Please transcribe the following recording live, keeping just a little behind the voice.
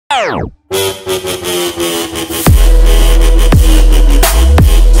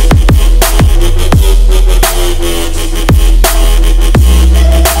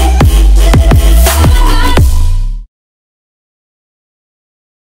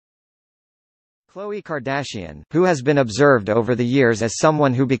Khloe Kardashian, who has been observed over the years as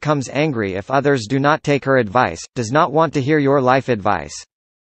someone who becomes angry if others do not take her advice, does not want to hear your life advice.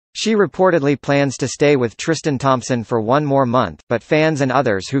 She reportedly plans to stay with Tristan Thompson for one more month, but fans and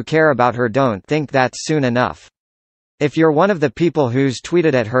others who care about her don't think that's soon enough. If you're one of the people who's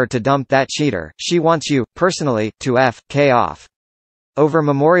tweeted at her to dump that cheater, she wants you, personally, to F.K. off. Over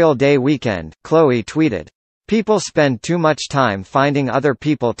Memorial Day weekend, Khloe tweeted, "People spend too much time finding other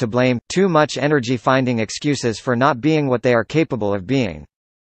people to blame, too much energy finding excuses for not being what they are capable of being.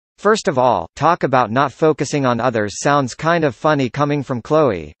 First of all, talk about not focusing on others sounds kind of funny coming from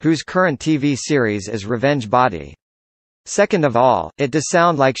Khloe, whose current TV series is Revenge Body. Second of all, it does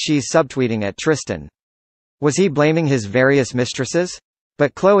sound like she's subtweeting at Tristan. Was he blaming his various mistresses?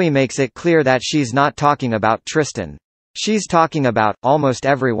 But Khloe makes it clear that she's not talking about Tristan. She's talking about almost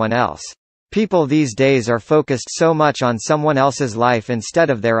everyone else. People these days are focused so much on someone else's life instead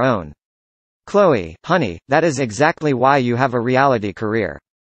of their own. Khloe, honey, that is exactly why you have a reality career.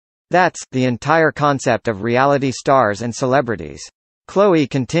 That's the entire concept of reality stars and celebrities." Khloe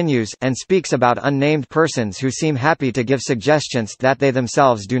continues, and speaks about unnamed persons who seem happy to give suggestions that they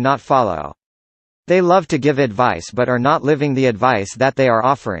themselves do not follow. They love to give advice but are not living the advice that they are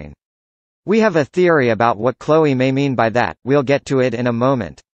offering. We have a theory about what Khloe may mean by that, we'll get to it in a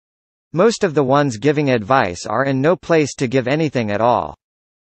moment. Most of the ones giving advice are in no place to give anything at all.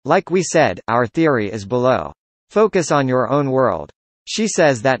 Like we said, our theory is below. Focus on your own world. She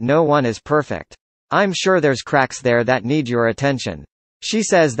says that no one is perfect. I'm sure there's cracks there that need your attention. She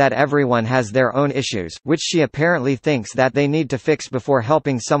says that everyone has their own issues, which she apparently thinks that they need to fix before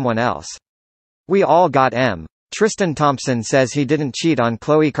helping someone else. We all got M. Tristan Thompson says he didn't cheat on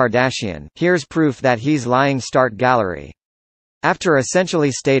Khloe Kardashian. Here's proof that he's lying. Start gallery. After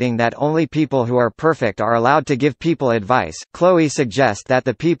essentially stating that only people who are perfect are allowed to give people advice, Khloe suggests that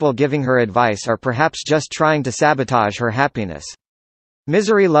the people giving her advice are perhaps just trying to sabotage her happiness.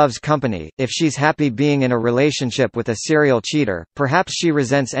 Misery loves company. If she's happy being in a relationship with a serial cheater, perhaps she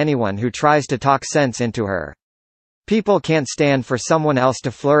resents anyone who tries to talk sense into her. People can't stand for someone else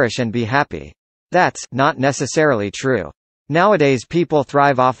to flourish and be happy. That's not necessarily true. Nowadays people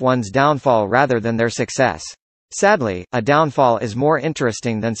thrive off one's downfall rather than their success. Sadly, a downfall is more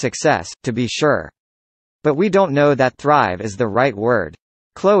interesting than success, to be sure. But we don't know that thrive is the right word.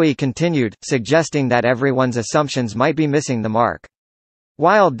 Khloe continued, suggesting that everyone's assumptions might be missing the mark.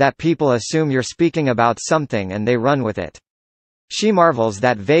 Wild that people assume you're speaking about something and they run with it. She marvels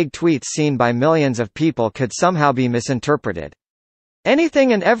that vague tweets seen by millions of people could somehow be misinterpreted.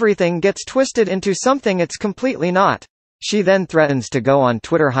 Anything and everything gets twisted into something it's completely not. She then threatens to go on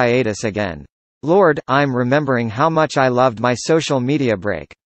Twitter hiatus again. Lord, I'm remembering how much I loved my social media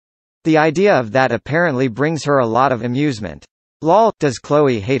break. The idea of that apparently brings her a lot of amusement. Lol, does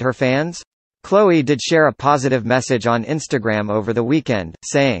Khloe hate her fans? Khloe did share a positive message on Instagram over the weekend,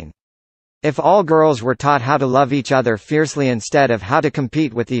 saying, "If all girls were taught how to love each other fiercely instead of how to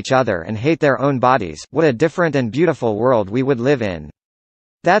compete with each other and hate their own bodies, what a different and beautiful world we would live in."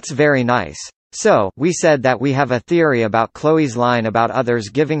 That's very nice. So, we said that we have a theory about Khloe's line about others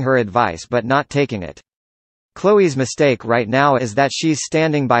giving her advice but not taking it. Khloe's mistake right now is that she's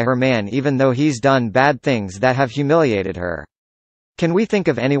standing by her man even though he's done bad things that have humiliated her. Can we think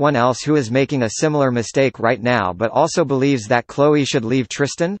of anyone else who is making a similar mistake right now but also believes that Khloe should leave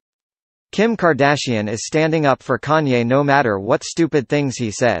Tristan? Kim Kardashian is standing up for Kanye no matter what stupid things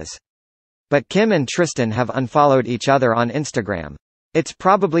he says. But Kim and Tristan have unfollowed each other on Instagram. It's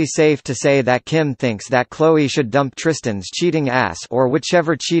probably safe to say that Kim thinks that Khloe should dump Tristan's cheating ass or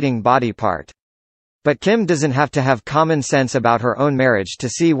whichever cheating body part. But Kim doesn't have to have common sense about her own marriage to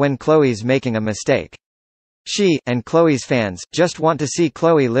see when Khloe's making a mistake. She, and Khloe's fans, just want to see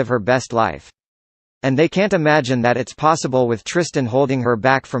Khloe live her best life. And they can't imagine that it's possible with Tristan holding her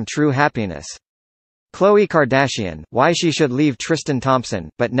back from true happiness. Khloe Kardashian, why she should leave Tristan Thompson,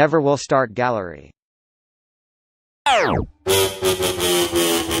 but never will. Start gallery.